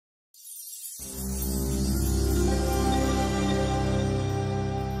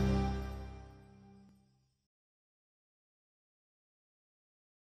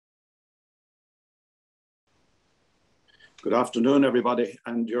Good afternoon, everybody,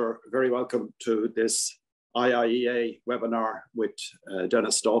 and you're very welcome to this IIEA webinar with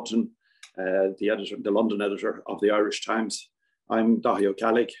Denis Staunton, the London editor of the Irish Times. I'm Dahi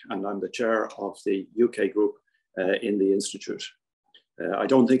O'Callig, and I'm the chair of the UK group in the Institute. I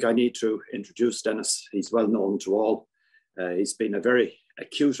don't think I need to introduce Denis. He's well known to all. He's been a very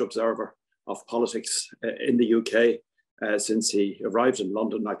acute observer of politics in the UK since he arrived in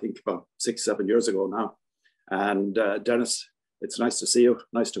London, I think about 6-7 years ago now. And Denis, it's nice to see you,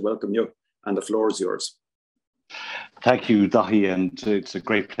 nice to welcome you, and the floor is yours. Thank you, Dahi, and it's a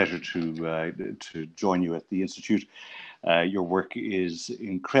great pleasure to join you at the Institute. Your work is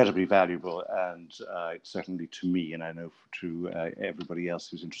incredibly valuable, and certainly to me, and I know to everybody else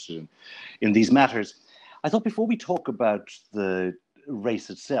who's interested in these matters. I thought before we talk about the race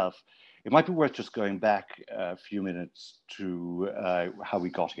itself, it might be worth just going back a few minutes to how we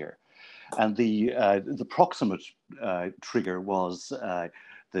got here. And the proximate trigger was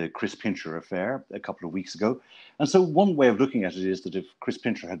the Chris Pincher affair a couple of weeks ago. And so one way of looking at it is that if Chris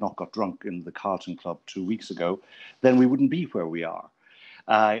Pincher had not got drunk in the Carlton Club 2 weeks ago, then we wouldn't be where we are.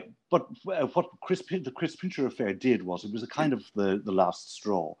 But what the Chris Pincher affair did was it was a kind of the last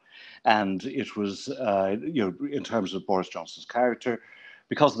straw. And it was, in terms of Boris Johnson's character,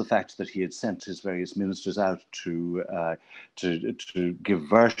 because of the fact that he had sent his various ministers out to give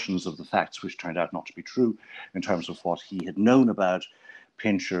versions of the facts which turned out not to be true in terms of what he had known about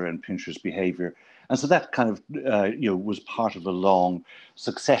Pincher and Pincher's behaviour. And so that kind of, was part of a long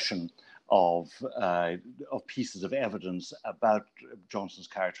succession of pieces of evidence about Johnson's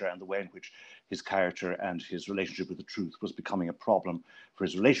character and the way in which his character and his relationship with the truth was becoming a problem for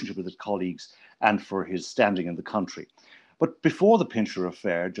his relationship with his colleagues and for his standing in the country. But before the Pincher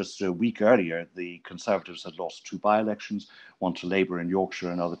affair, just a week earlier, the Conservatives had lost 2 by-elections, one to Labour in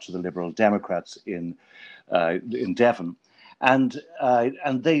Yorkshire, and another to the Liberal Democrats in Devon. And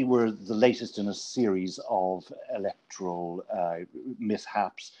they were the latest in a series of electoral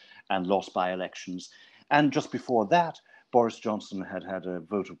mishaps and lost by-elections. And just before that, Boris Johnson had had a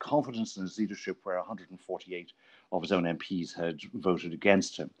vote of confidence in his leadership where 148 of his own MPs had voted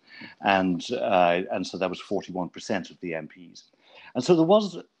against him. And so that was 41% of the MPs. And so there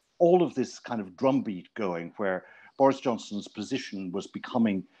was all of this kind of drumbeat going where Boris Johnson's position was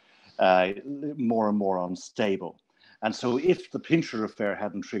becoming more and more unstable. And so if the Pincher affair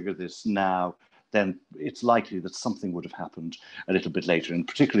hadn't triggered this now, then it's likely that something would have happened a little bit later, and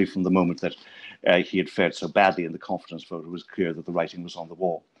particularly from the moment that he had fared so badly in the confidence vote, it was clear that the writing was on the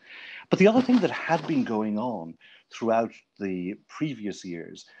wall. But the other thing that had been going on throughout the previous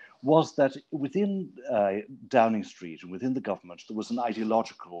years was that within Downing Street and within the government, there was an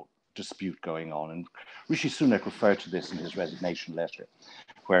ideological dispute going on. And Rishi Sunak referred to this in his resignation letter,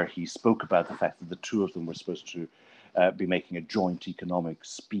 where he spoke about the fact that the two of them were supposed to be making a joint economic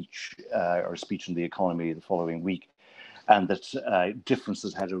speech or a speech on the economy the following week, and that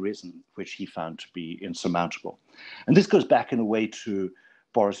differences had arisen, which he found to be insurmountable. And this goes back in a way to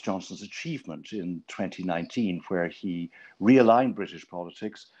Boris Johnson's achievement in 2019, where he realigned British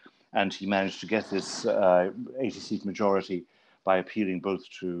politics and he managed to get this 80-seat majority by appealing both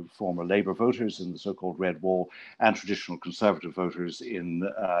to former Labour voters in the so-called Red Wall and traditional Conservative voters in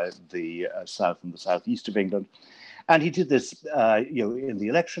the south and the southeast of England. And he did this, in the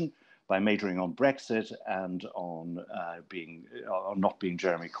election by majoring on Brexit and on not being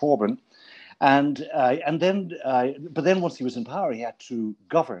Jeremy Corbyn. But then once he was in power, he had to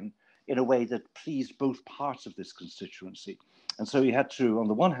govern in a way that pleased both parts of this constituency. And so he had to, on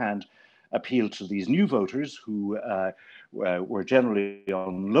the one hand, appeal to these new voters who were generally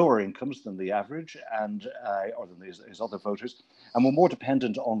on lower incomes than the average or than his other voters, and were more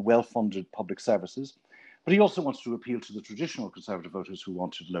dependent on well-funded public services. But he also wants to appeal to the traditional Conservative voters who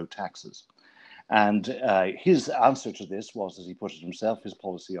wanted low taxes. And his answer to this was, as he put it himself, his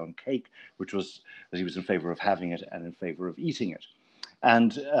policy on cake, which was that he was in favour of having it and in favour of eating it.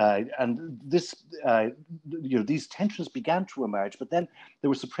 And this, these tensions began to emerge, but then they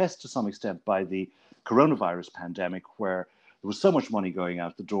were suppressed to some extent by the coronavirus pandemic, where there was so much money going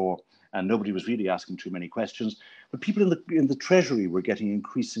out the door and nobody was really asking too many questions. But people in the Treasury were getting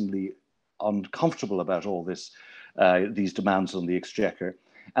increasingly uncomfortable about all this, these demands on the exchequer,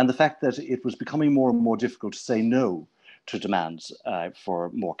 and the fact that it was becoming more and more difficult to say no to demands for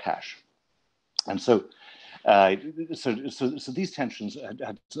more cash. And so these tensions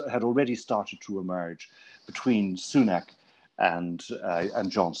had already started to emerge between Sunak and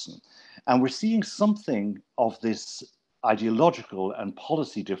Johnson, and we're seeing something of this ideological and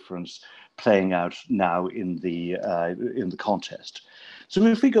policy difference playing out now in the contest. So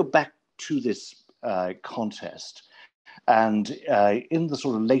if we go back to this contest, And in the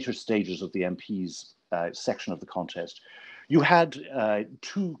sort of later stages of the MPs section of the contest, you had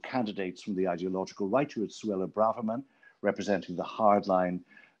two candidates from the ideological right. You had Suella Braverman, representing the hardline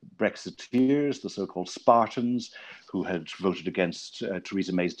Brexiteers, the so-called Spartans, who had voted against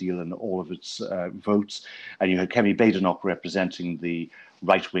Theresa May's deal in all of its votes. And you had Kemi Badenoch representing the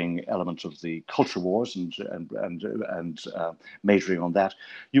right-wing element of the culture wars and majoring on that.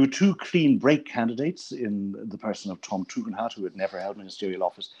 You had two clean break candidates in the person of Tom Tugendhat, who had never held ministerial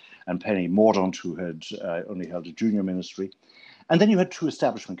office, and Penny Mordaunt, who had only held a junior ministry. And then you had two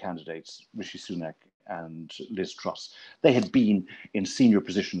establishment candidates, Rishi Sunak and Liz Truss. They had been in senior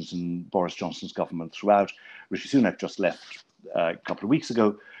positions in Boris Johnson's government throughout. Rishi Sunak just left a couple of weeks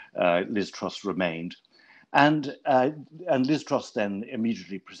ago. Liz Truss remained. And Liz Truss then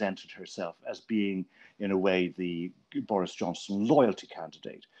immediately presented herself as being, in a way, the Boris Johnson loyalty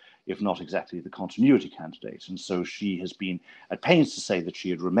candidate, if not exactly the continuity candidate. And so she has been at pains to say that she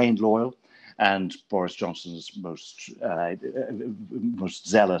had remained loyal, and Boris Johnson's most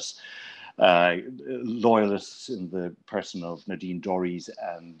zealous loyalists in the person of Nadine Dorries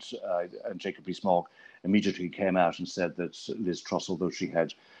and Jacob Rees-Mogg immediately came out and said that Liz Truss, although she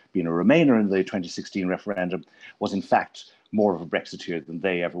had been a Remainer in the 2016 referendum, was in fact more of a Brexiteer than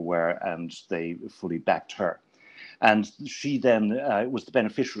they ever were, and they fully backed her. And she then was the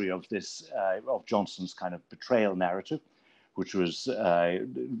beneficiary of this, of Johnson's kind of betrayal narrative, which was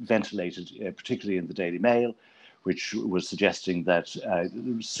ventilated particularly in the Daily Mail, which was suggesting that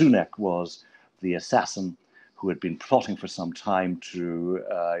Sunak was the assassin who had been plotting for some time to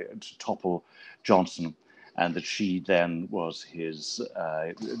topple Johnson, and that she then was his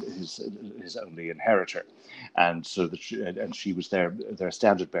only inheritor, and so that she was their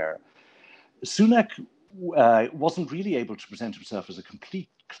standard bearer. Sunak wasn't really able to present himself as a complete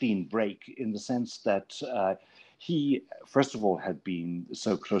clean break, in the sense that he, first of all, had been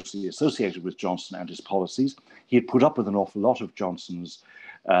so closely associated with Johnson and his policies. He had put up with an awful lot of Johnson's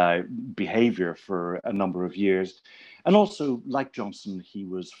behavior for a number of years. And also, like Johnson, he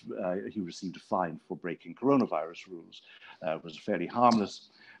received a fine for breaking coronavirus rules. It was a fairly harmless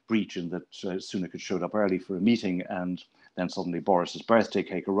breach in that Sunak had showed up early for a meeting, and then suddenly Boris's birthday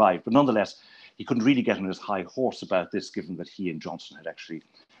cake arrived. But nonetheless, he couldn't really get on his high horse about this, given that he and Johnson had actually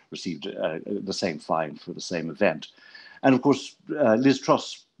received the same fine for the same event. And of course, Liz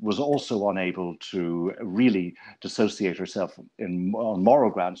Truss was also unable to really dissociate herself on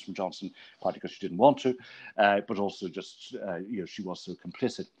moral grounds from Johnson, partly because she didn't want to, but also just, she was so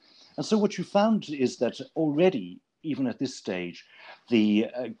complicit. And so what you found is that already, even at this stage, the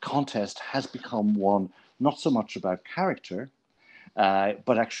contest has become one not so much about character,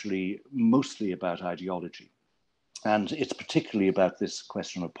 but actually mostly about ideology. And it's particularly about this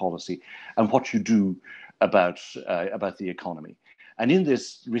question of policy and what you do about the economy. And in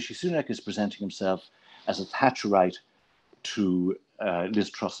this, Rishi Sunak is presenting himself as a Thatcherite to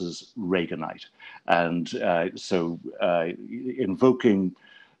Liz Truss's Reaganite. And so invoking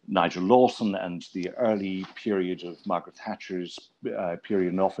Nigel Lawson and the early period of Margaret Thatcher's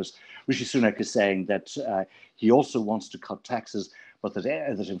period in office, Rishi Sunak is saying that he also wants to cut taxes, but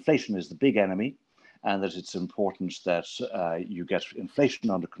that inflation is the big enemy, and that it's important that you get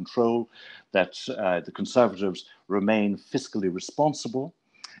inflation under control, that the Conservatives remain fiscally responsible,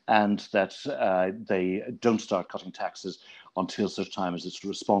 and that they don't start cutting taxes until such time as it's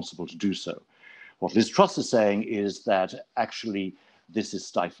responsible to do so. What Liz Truss is saying is that actually this is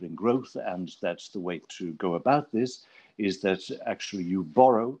stifling growth, and that the way to go about this is that actually you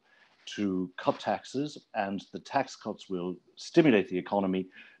borrow to cut taxes, and the tax cuts will stimulate the economy,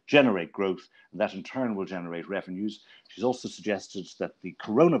 generate growth, and that in turn will generate revenues. She's also suggested that the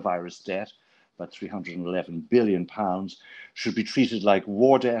coronavirus debt, about £311 billion, should be treated like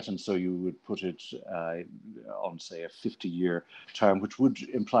war debt, and so you would put it on, say, a 50-year term, which would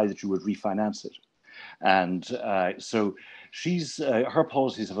imply that you would refinance it. And so her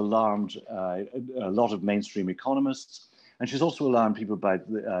policies have alarmed a lot of mainstream economists, and she's also alarmed people by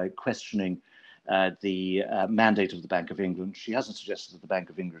questioning the mandate of the Bank of England. She hasn't suggested that the Bank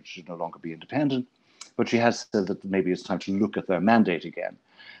of England should no longer be independent, but she has said that maybe it's time to look at their mandate again.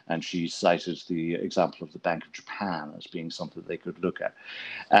 And she cited the example of the Bank of Japan as being something they could look at.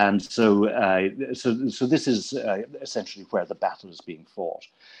 And so this is essentially where the battle is being fought.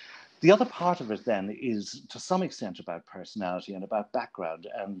 The other part of it then is to some extent about personality and about background.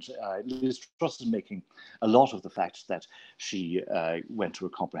 And Liz Truss is making a lot of the fact that she went to a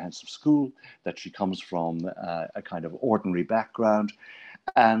comprehensive school, that she comes from a kind of ordinary background.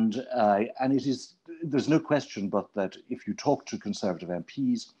 And there's no question but that if you talk to Conservative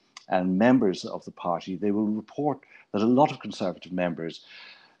MPs and members of the party, they will report that a lot of Conservative members,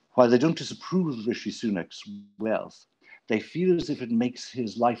 while they don't disapprove of Rishi Sunak's wealth, they feel as if it makes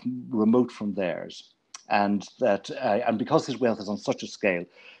his life remote from theirs. And that, and because his wealth is on such a scale,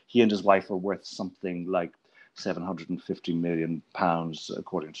 he and his wife are worth something like £750 million,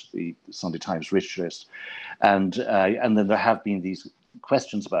 according to the Sunday Times Rich List. And then there have been these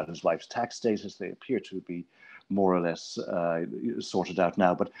questions about his wife's tax status. They appear to be more or less sorted out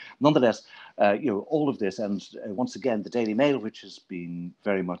now. But nonetheless, all of this, and once again, the Daily Mail, which has been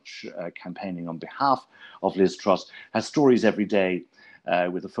very much campaigning on behalf of Liz Truss, has stories every day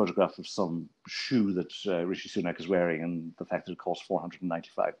with a photograph of some shoe that Rishi Sunak is wearing and the fact that it costs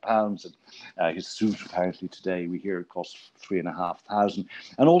 £495. And his suit, apparently today, we hear it costs £3,500.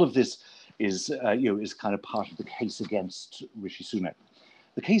 And all of this is kind of part of the case against Rishi Sunak.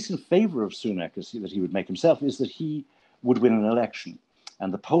 The case in favour of Sunak, that he would make himself, is that he would win an election.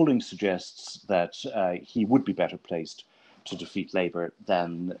 And the polling suggests that he would be better placed to defeat Labour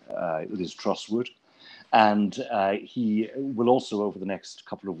than Liz Truss would. And he will also, over the next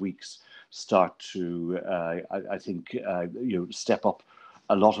couple of weeks, start to, step up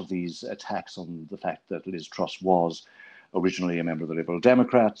a lot of these attacks on the fact that Liz Truss was originally a member of the Liberal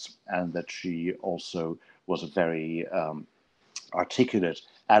Democrats and that she also was a very articulate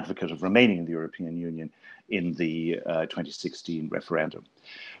advocate of remaining in the European Union in the 2016 referendum.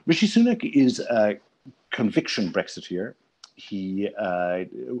 Rishi Sunak is a conviction Brexiteer. He,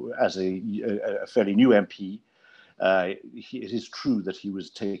 as a fairly new MP, it is true that he was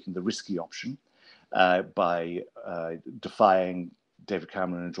taking the risky option by defying David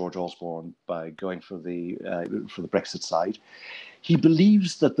Cameron and George Osborne by going for the Brexit side. He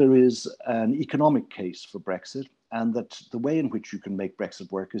believes that there is an economic case for Brexit, and that the way in which you can make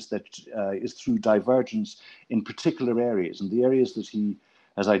Brexit work is through divergence in particular areas, and the areas that he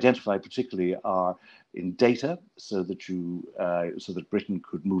has identified particularly are in data, so that Britain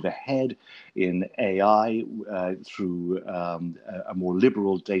could move ahead in AI through a more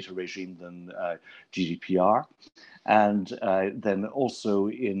liberal data regime than GDPR, and then also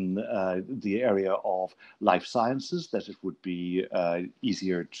in the area of life sciences, that it would be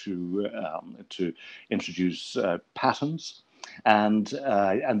easier to introduce patents. And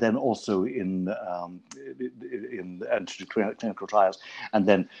then also in to do clinical trials, and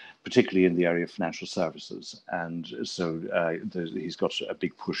then particularly in the area of financial services. And so he's got a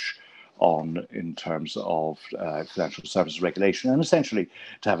big push on in terms of financial services regulation, and essentially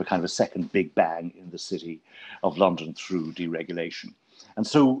to have a kind of a second big bang in the city of London through deregulation. And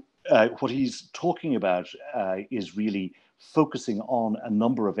so what he's talking about is really focusing on a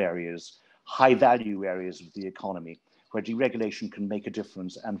number of areas, high value areas of the economy, where deregulation can make a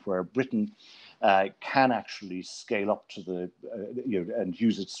difference and where Britain can actually scale up to the, and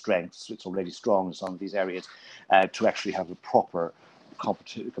use its strengths. It's already strong in some of these areas to actually have a proper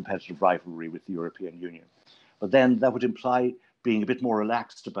competitive rivalry with the European Union. But then that would imply being a bit more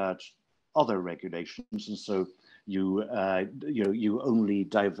relaxed about other regulations, and so you only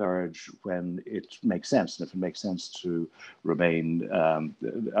diverge when it makes sense, and if it makes sense to remain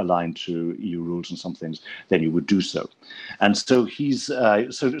aligned to EU rules and some things, then you would do so. And so he's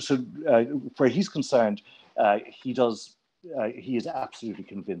where he's concerned, he is absolutely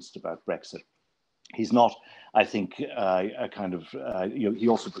convinced about Brexit. He's not, I think, a kind of, he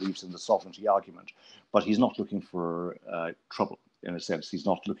also believes in the sovereignty argument, but he's not looking for trouble. In a sense, he's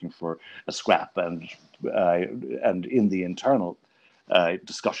not looking for a scrap, and in the internal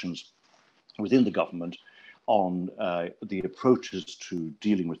discussions within the government on the approaches to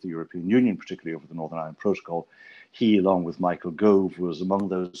dealing with the European Union, particularly over the Northern Ireland Protocol, he, along with Michael Gove, was among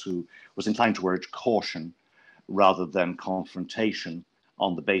those who was inclined to urge caution rather than confrontation,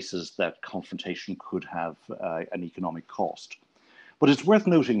 on the basis that confrontation could have an economic cost. But it's worth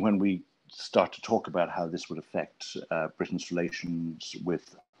noting, when we start to talk about how this would affect Britain's relations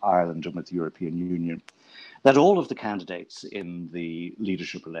with Ireland and with the European Union, that all of the candidates in the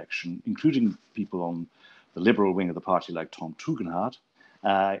leadership election, including people on the liberal wing of the party like Tom Tugendhat,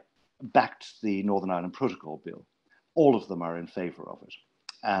 backed the Northern Ireland Protocol bill. All of them are in favour of it.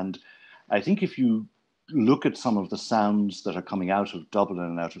 And I think if you look at some of the sounds that are coming out of Dublin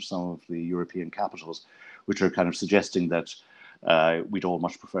and out of some of the European capitals, which are kind of suggesting that we'd all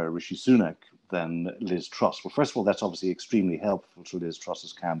much prefer Rishi Sunak than Liz Truss. Well, first of all, that's obviously extremely helpful to Liz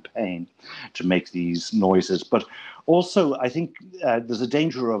Truss's campaign to make these noises. But also, I think there's a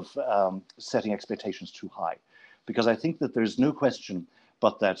danger of setting expectations too high, because I think that there's no question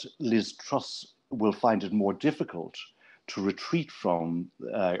but that Liz Truss will find it more difficult to retreat from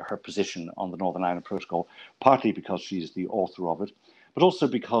her position on the Northern Ireland Protocol, partly because she's the author of it, but also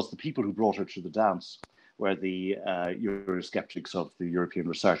because the people who brought her to the dance were the Eurosceptics of the European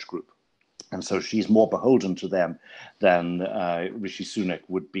Research Group. And so she's more beholden to them than Rishi Sunak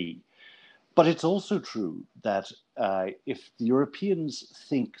would be. But it's also true that if the Europeans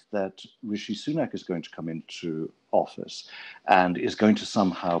think that Rishi Sunak is going to come into office and is going to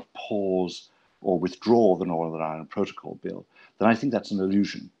somehow pause or withdraw the Northern Ireland Protocol Bill, then I think that's an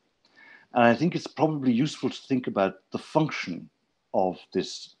illusion. And I think it's probably useful to think about the function of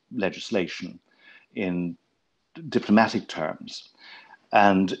this legislation in diplomatic terms.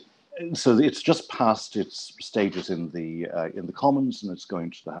 And so it's just passed its stages in the Commons, and it's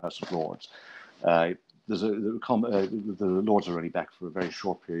going to the House of Lords. The Lords are only back for a very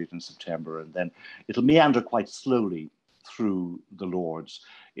short period in September, and then it'll meander quite slowly through the Lords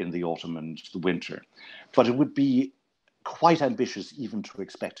in the autumn and the winter. But it would be quite ambitious even to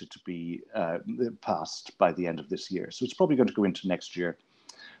expect it to be passed by the end of this year. So it's probably going to go into next year.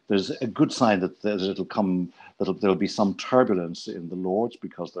 There's a good sign that there'll be some turbulence in the Lords,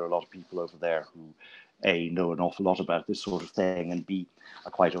 because there are a lot of people over there who, A, know an awful lot about this sort of thing, and B,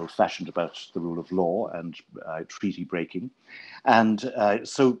 are quite old-fashioned about the rule of law and treaty breaking. And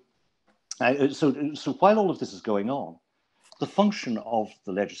so while all of this is going on, the function of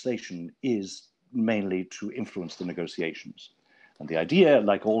the legislation is mainly to influence the negotiations. And the idea,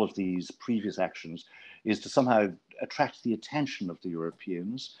 like all of these previous actions, is to somehow attract the attention of the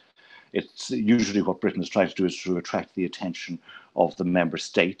Europeans. It's usually what Britain is trying to do, is to attract the attention of the member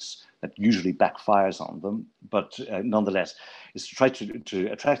states. That usually backfires on them, but nonetheless, is to try to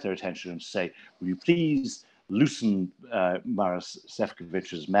attract their attention and to say, will you please loosen Maros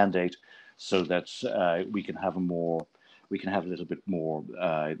Sefcovic's mandate so that we can have a little bit more,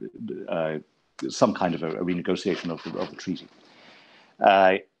 some kind of a renegotiation of the treaty.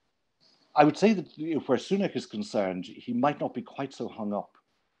 I would say that where Sunak is concerned, he might not be quite so hung up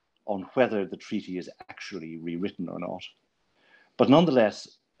on whether the treaty is actually rewritten or not. But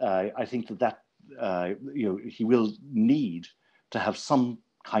nonetheless, I think that he will need to have some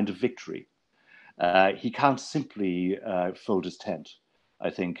kind of victory. He can't simply fold his tent, I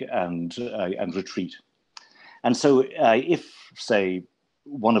think, and retreat. And so if, say,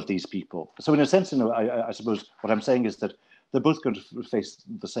 one of these people, so in a sense, I suppose what I'm saying is that they're both going to face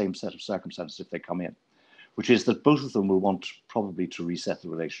the same set of circumstances if they come in, which is that both of them will want probably to reset the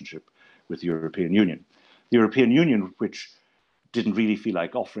relationship with the European Union. The European Union, which didn't really feel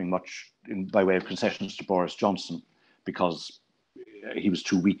like offering much by way of concessions to Boris Johnson because he was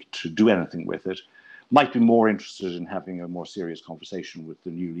too weak to do anything with it, might be more interested in having a more serious conversation with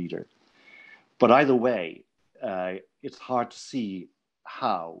the new leader. But either way, it's hard to see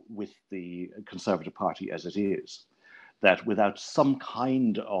how, with the Conservative Party as it is, that without some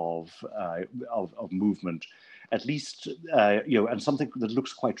kind of movement, at least, and something that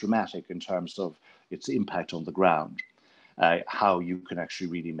looks quite dramatic in terms of its impact on the ground, how you can actually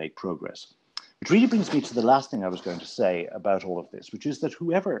really make progress. Which really brings me to the last thing I was going to say about all of this, which is that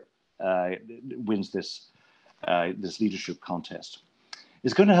whoever wins this leadership contest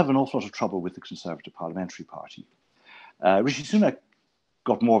is going to have an awful lot of trouble with the Conservative Parliamentary Party. Rishi Sunak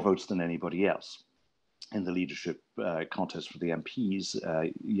got more votes than anybody else in the leadership contest for the MPs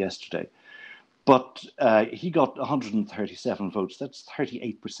yesterday. But he got 137 votes. That's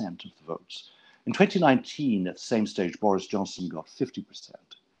 38% of the votes. In 2019, at the same stage, Boris Johnson got 50%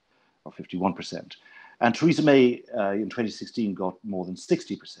 or 51%. And Theresa May in 2016 got more than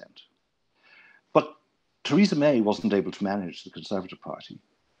 60%. But Theresa May wasn't able to manage the Conservative Party.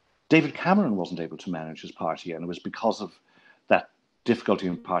 David Cameron wasn't able to manage his party, and it was because of that difficulty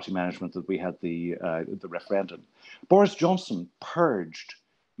in party management that we had the referendum. Boris Johnson purged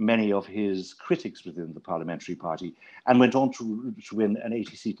many of his critics within the parliamentary party and went on to win an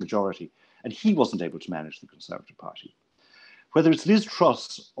 80-seat majority, and he wasn't able to manage the Conservative Party. Whether it's Liz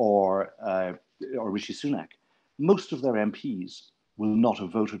Truss or Rishi Sunak, most of their MPs will not have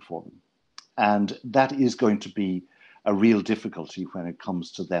voted for them. And that is going to be a real difficulty when it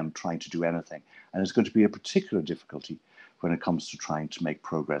comes to them trying to do anything. And it's going to be a particular difficulty when it comes to trying to make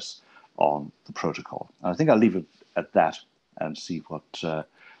progress on the protocol. And I think I'll leave it at that and see what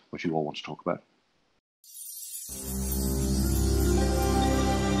you all want to talk about.